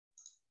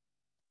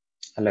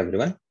Hello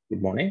everyone,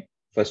 good morning.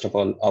 First of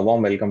all, a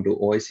warm welcome to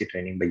OIC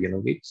training by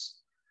Unogeeks.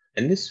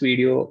 In this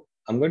video,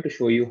 I'm going to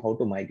show you how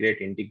to migrate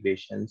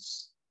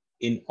integrations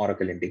in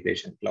Oracle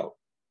Integration Cloud.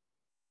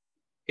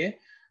 Okay,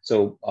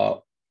 so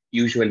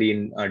usually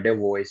in a dev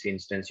OIC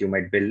instance, you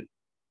might build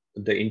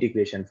the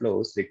integration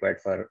flows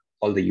required for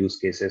all the use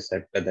cases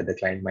that the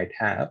client might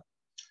have.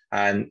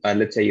 And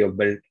let's say you've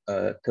built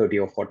 30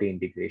 or 40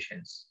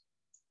 integrations.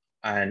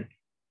 And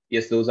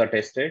yes, those are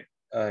tested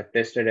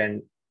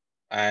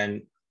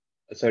and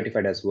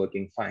certified as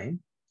working fine,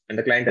 and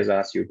the client has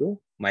asked you to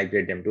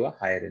migrate them to a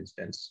higher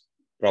instance,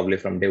 probably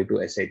from dev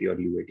to SIT or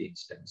UAT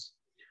instance.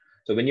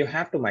 So when you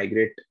have to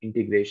migrate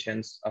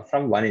integrations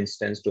from one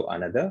instance to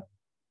another,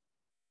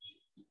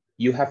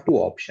 you have two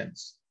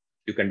options.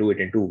 You can do it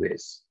in two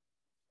ways.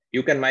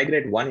 You can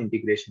migrate one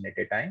integration at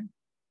a time,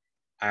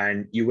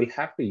 and you will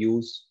have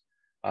to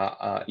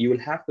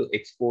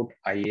export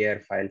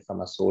IAR file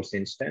from a source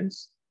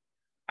instance,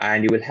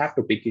 and you will have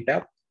to pick it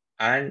up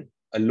and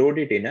load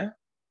it in a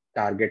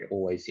target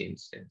OIC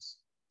instance.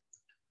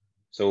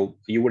 So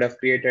you would have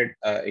created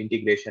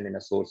integration in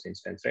a source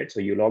instance, right? So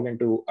you log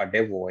into a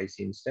dev OIC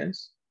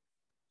instance,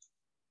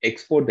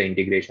 export the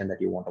integration that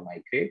you want to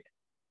migrate.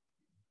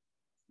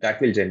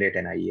 That will generate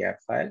an IAR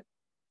file.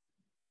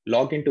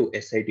 Log into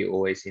SIT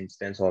OIC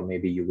instance or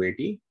maybe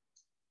UAT,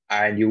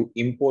 and you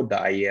import the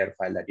IAR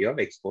file that you have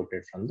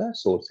exported from the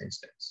source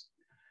instance.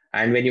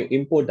 And when you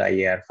import the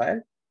IAR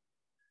file,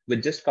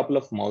 with just a couple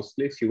of mouse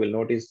clicks, you will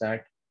notice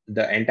that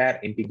the entire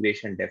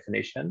integration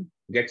definition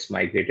gets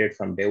migrated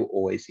from dev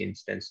OIC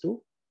instance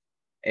to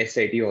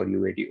SIT or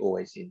UAT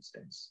OIC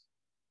instance.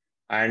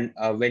 And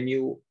when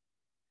you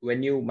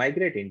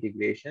migrate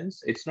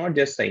integrations, it's not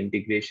just the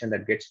integration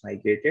that gets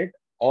migrated.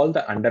 All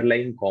the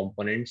underlying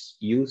components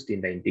used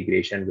in the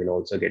integration will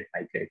also get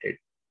migrated.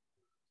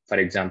 For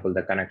example,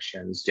 the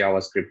connections,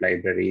 JavaScript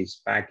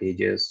libraries,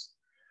 packages,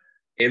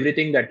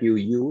 everything that you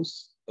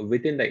use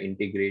within the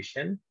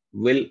integration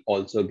will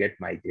also get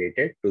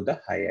migrated to the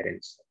higher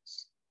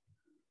instance.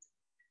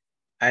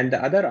 And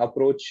the other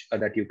approach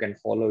that you can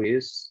follow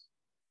is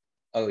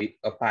a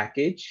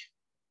package.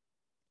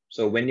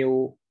 So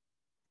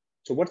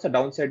what's the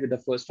downside with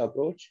the first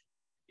approach?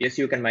 Yes,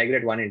 you can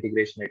migrate one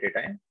integration at a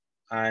time,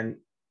 and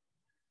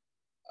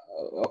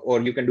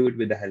or you can do it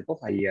with the help of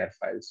IAR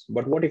files.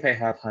 But what if I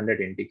have 100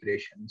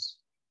 integrations?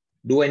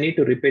 Do I need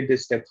to repeat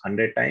this step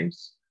 100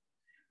 times?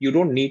 You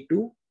don't need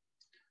to.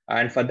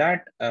 And for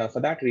that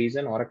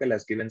reason, Oracle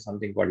has given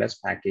something called as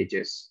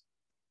packages.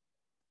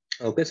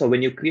 Okay, so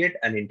when you create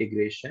an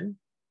integration,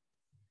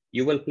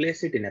 you will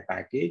place it in a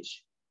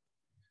package,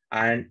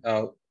 and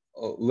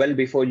well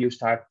before you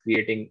start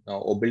creating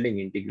or building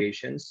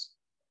integrations,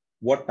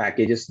 what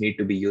packages need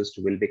to be used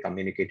will be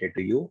communicated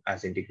to you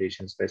as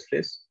integration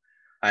specialist.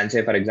 And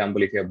say, for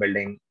example, if you're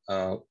building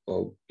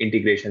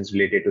integrations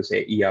related to,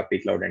 say,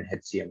 ERP cloud and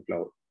HCM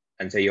cloud,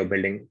 and say you're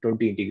building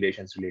 20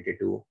 integrations related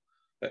to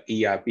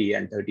ERP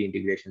and 30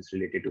 integrations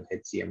related to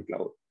HCM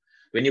cloud.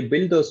 When you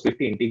build those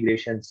 50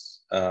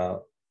 integrations,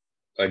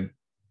 when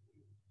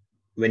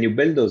you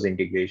build those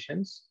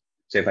integrations,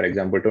 say, for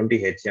example,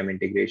 20 HCM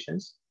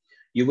integrations,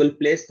 you will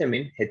place them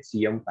in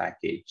HCM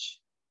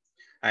package.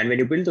 And when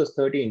you build those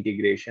 30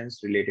 integrations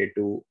related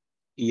to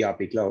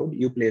ERP cloud,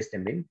 you place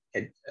them in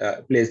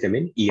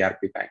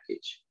ERP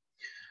package.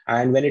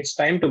 And when it's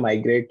time to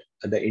migrate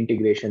the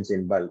integrations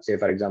in bulk, say,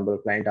 for example,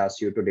 client asks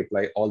you to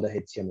deploy all the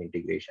HCM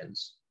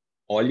integrations,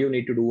 all you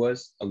need to do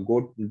is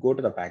go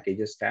to the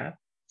packages tab,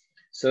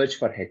 search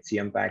for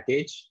HCM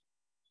package,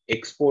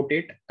 export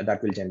it.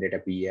 That will generate a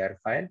PAR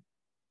file.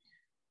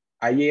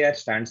 IAR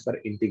stands for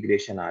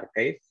integration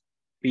archive.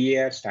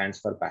 PAR stands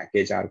for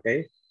package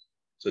archive.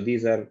 So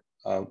these are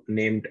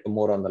named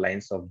more on the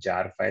lines of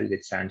jar file,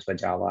 which stands for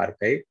Java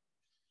archive.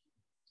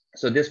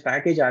 So this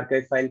package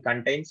archive file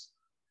contains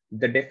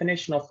the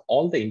definition of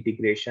all the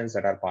integrations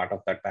that are part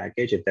of that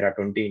package. If there are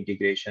 20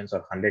 integrations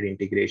or 100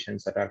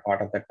 integrations that are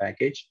part of that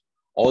package,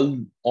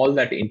 all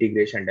that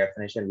integration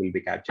definition will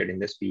be captured in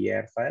this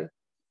PAR file.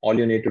 All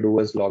you need to do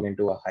is log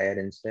into a higher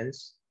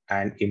instance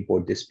and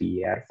import this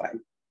PAR file.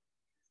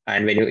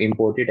 And when you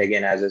import it,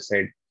 again, as I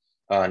said,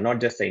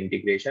 not just the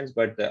integrations,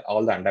 but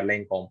all the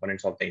underlying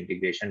components of the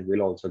integration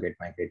will also get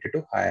migrated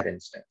to higher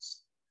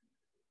instance.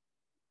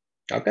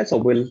 Okay, so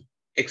we'll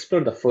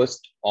explore the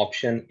first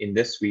option in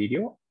this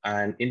video.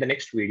 And in the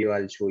next video,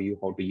 I'll show you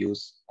how to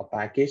use a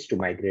package to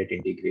migrate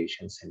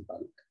integrations in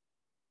bulk.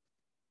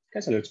 Okay,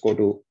 so let's go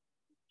to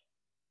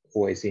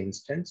OIC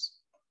instance.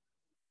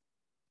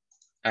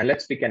 And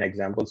let's pick an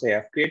example. Say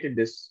I've created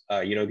this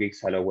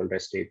Unogeeks Hello World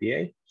REST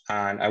API,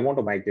 and I want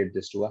to migrate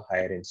this to a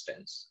higher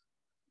instance.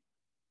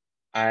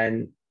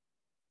 And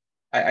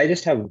I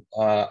just have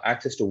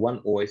access to one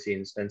OIC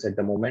instance at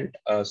the moment.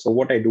 So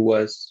what I do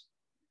is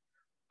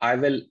I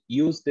will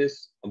use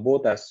this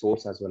both as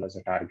source as well as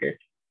a target.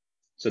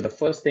 So the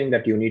first thing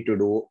that you need to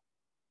do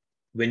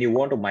when you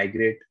want to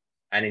migrate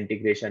an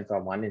integration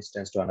from one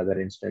instance to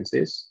another instance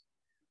is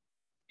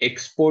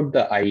export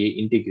the IA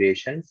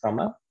integration from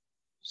a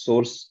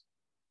source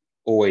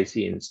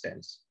OIC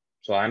instance.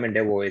 So I'm in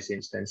dev OIC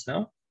instance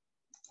now.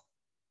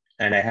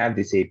 and I have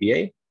this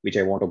API, which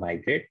I want to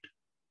migrate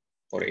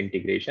for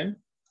integration,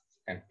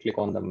 and click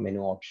on the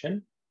menu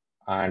option,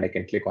 and I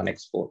can click on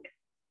export.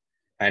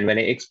 And when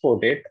I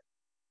export it,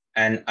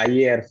 an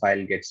IAR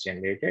file gets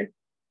generated.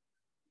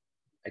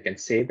 I can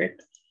save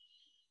it.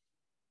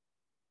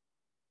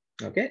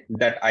 Okay,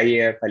 that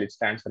IAR file, it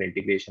stands for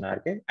integration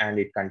archive, and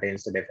it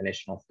contains the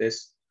definition of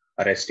this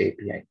REST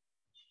API.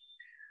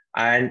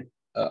 And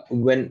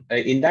when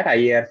in that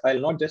IAR file,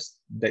 not just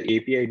the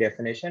API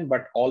definition,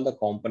 but all the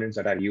components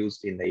that are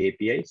used in the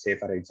API. Say,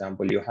 for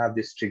example, you have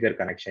this trigger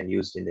connection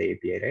used in the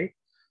API, right?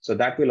 So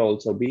that will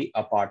also be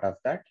a part of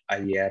that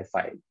IAR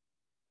file.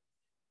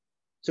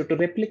 So to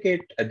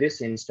replicate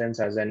this instance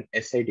as an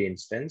SIT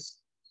instance,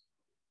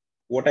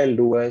 what I'll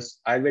do is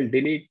I will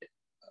delete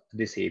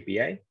this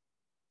API,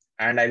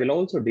 and I will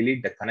also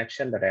delete the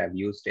connection that I have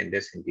used in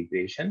this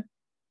integration.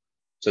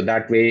 So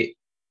that way,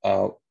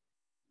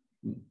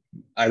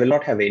 I will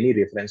not have any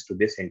reference to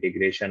this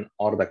integration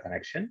or the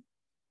connection.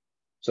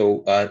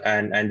 So,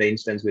 and the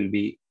instance will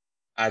be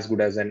as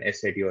good as an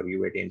SIT or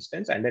UAT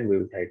instance. And then we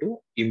will try to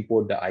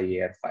import the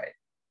IAR file.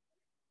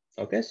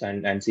 Okay, so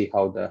and see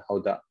how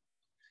the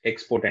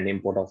export and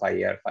import of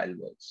IAR file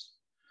works.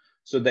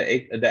 So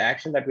the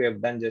action that we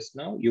have done just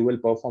now, you will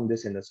perform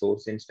this in the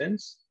source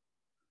instance.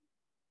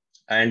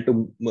 And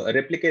to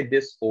replicate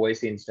this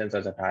OIC instance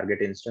as a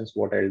target instance,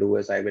 what I'll do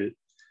is I will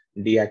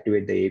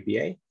deactivate the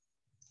API,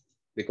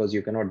 because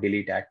you cannot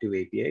delete active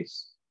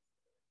APIs.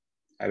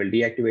 I will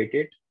deactivate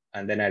it,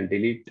 and then I'll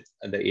delete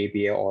the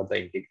API or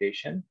the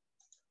integration.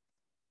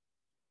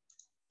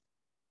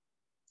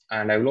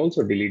 And I will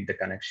also delete the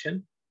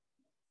connection.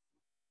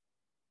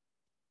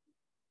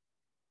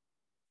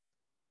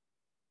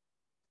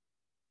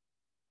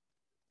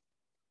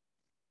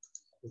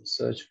 Let's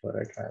search for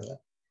it rather.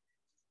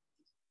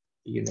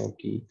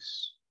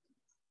 Unogeeks.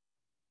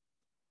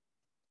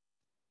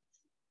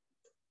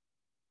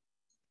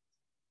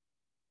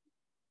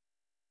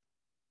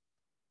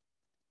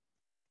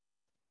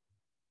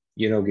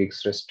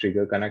 Unogeeks REST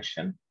trigger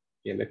connection.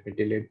 Yeah, let me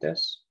delete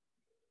this.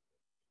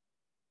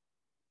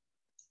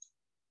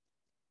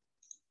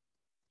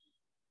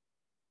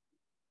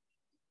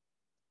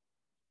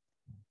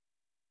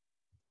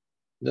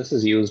 This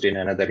is used in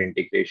another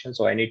integration,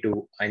 so I need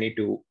to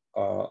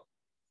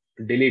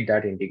delete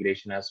that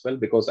integration as well,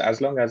 because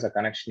as long as a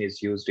connection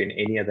is used in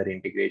any other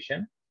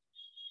integration,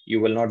 you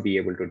will not be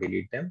able to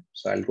delete them.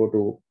 So I'll go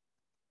to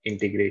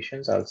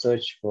integrations. I'll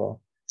search for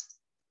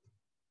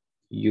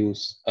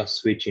use a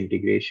switch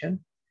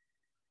integration,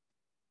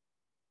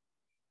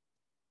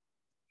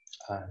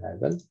 and I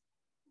will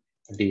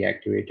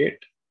deactivate it.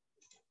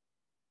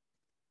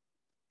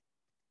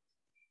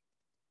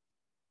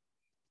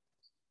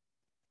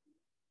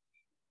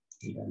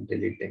 And then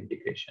delete the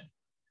integration.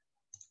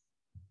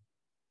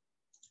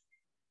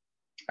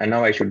 And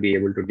now I should be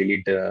able to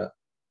delete the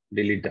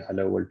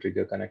hello world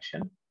trigger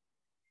connection,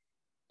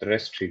 the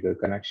REST trigger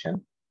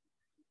connection.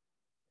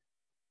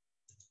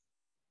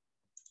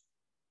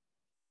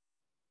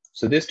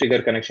 So this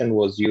trigger connection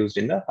was used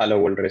in the hello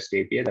world REST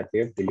API that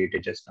we have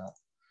deleted just now.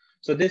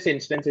 So this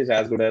instance is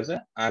as good as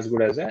a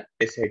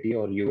SIT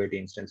or UAT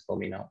instance for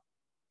me now.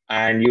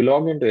 And you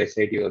log into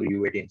SIT or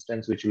UAT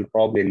instance, which will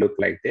probably look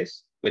like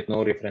this with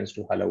no reference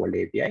to hello world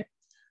API.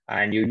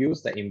 And you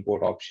use the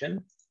import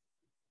option,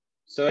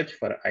 search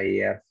for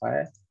IAR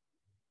file,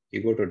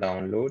 you go to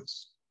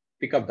downloads,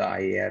 pick up the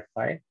IAR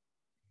file,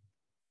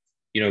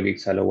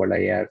 Unogeeks hello world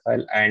IAR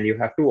file, and you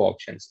have two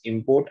options,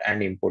 import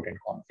and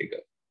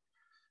configure.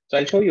 So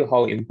I'll show you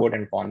how import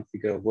and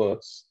configure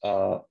works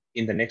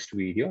in the next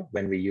video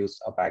when we use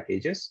our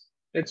packages.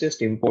 Let's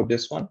just import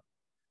this one.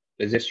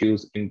 Let's just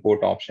use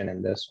import option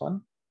in this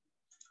one.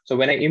 So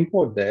when I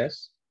import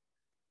this,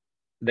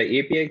 the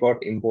API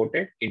got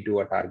imported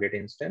into a target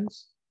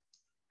instance.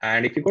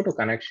 And if you go to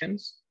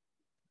connections,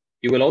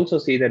 you will also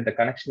see that the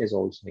connection is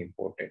also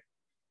imported,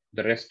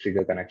 the REST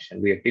trigger connection.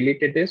 We have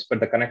deleted this, but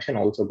the connection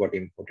also got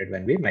imported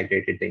when we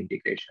migrated the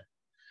integration.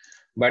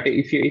 But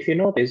if you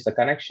notice, the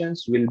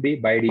connections will be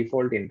by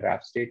default in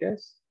draft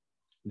status.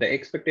 The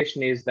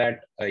expectation is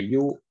that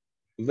you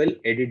will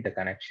edit the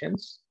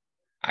connections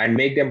and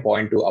make them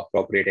point to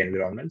appropriate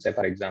environments. So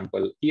for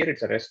example, here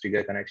it's a REST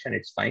trigger connection,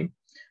 it's fine.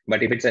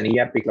 But if it's an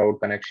ERP cloud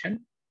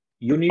connection,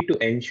 you need to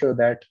ensure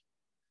that,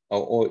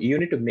 or you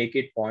need to make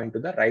it point to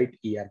the right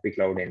ERP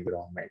cloud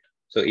environment.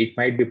 So it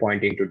might be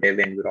pointing to dev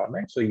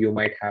environment. So you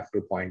might have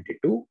to point it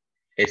to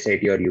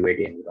SIT or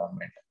UAT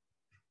environment.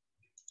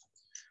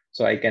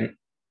 So I can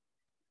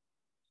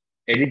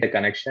edit the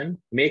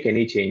connection, make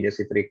any changes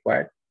if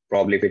required.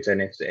 Probably if it's an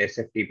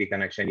SFTP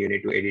connection, you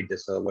need to edit the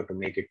server to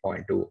make it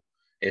point to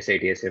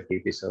SIT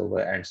SFTP server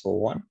and so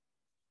on.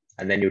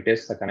 And then you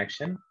test the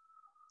connection.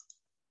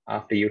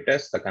 After you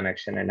test the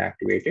connection and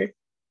activate it,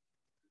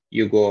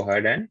 you go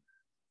ahead and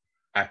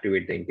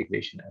activate the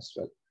integration as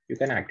well. You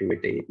can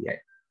activate the API.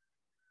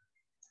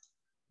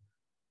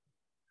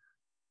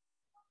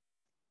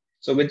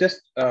 So with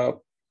just a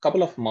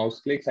couple of mouse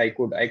clicks, I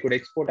could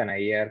export an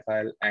IAR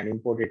file and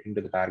import it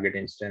into the target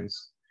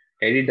instance,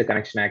 edit the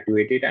connection,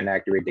 activate it, and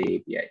activate the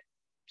API.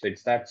 So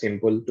it's that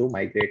simple to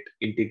migrate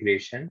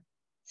integration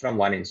from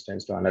one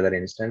instance to another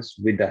instance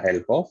with the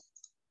help of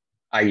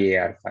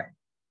IAR5.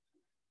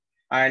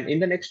 And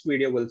in the next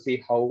video, we'll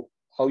see how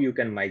you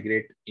can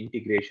migrate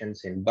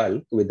integrations in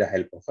bulk with the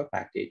help of a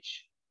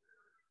package.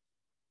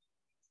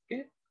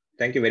 Okay,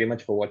 thank you very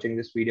much for watching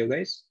this video,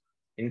 guys.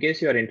 In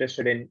case you are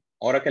interested in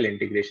Oracle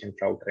integration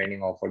cloud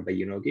training offered by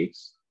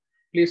Unogeeks,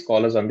 please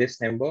call us on this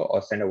number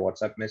or send a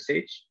WhatsApp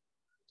message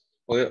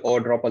or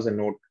drop us a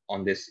note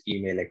on this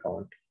email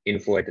account,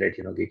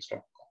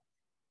 info@unogeeks.com.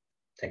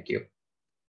 Thank you.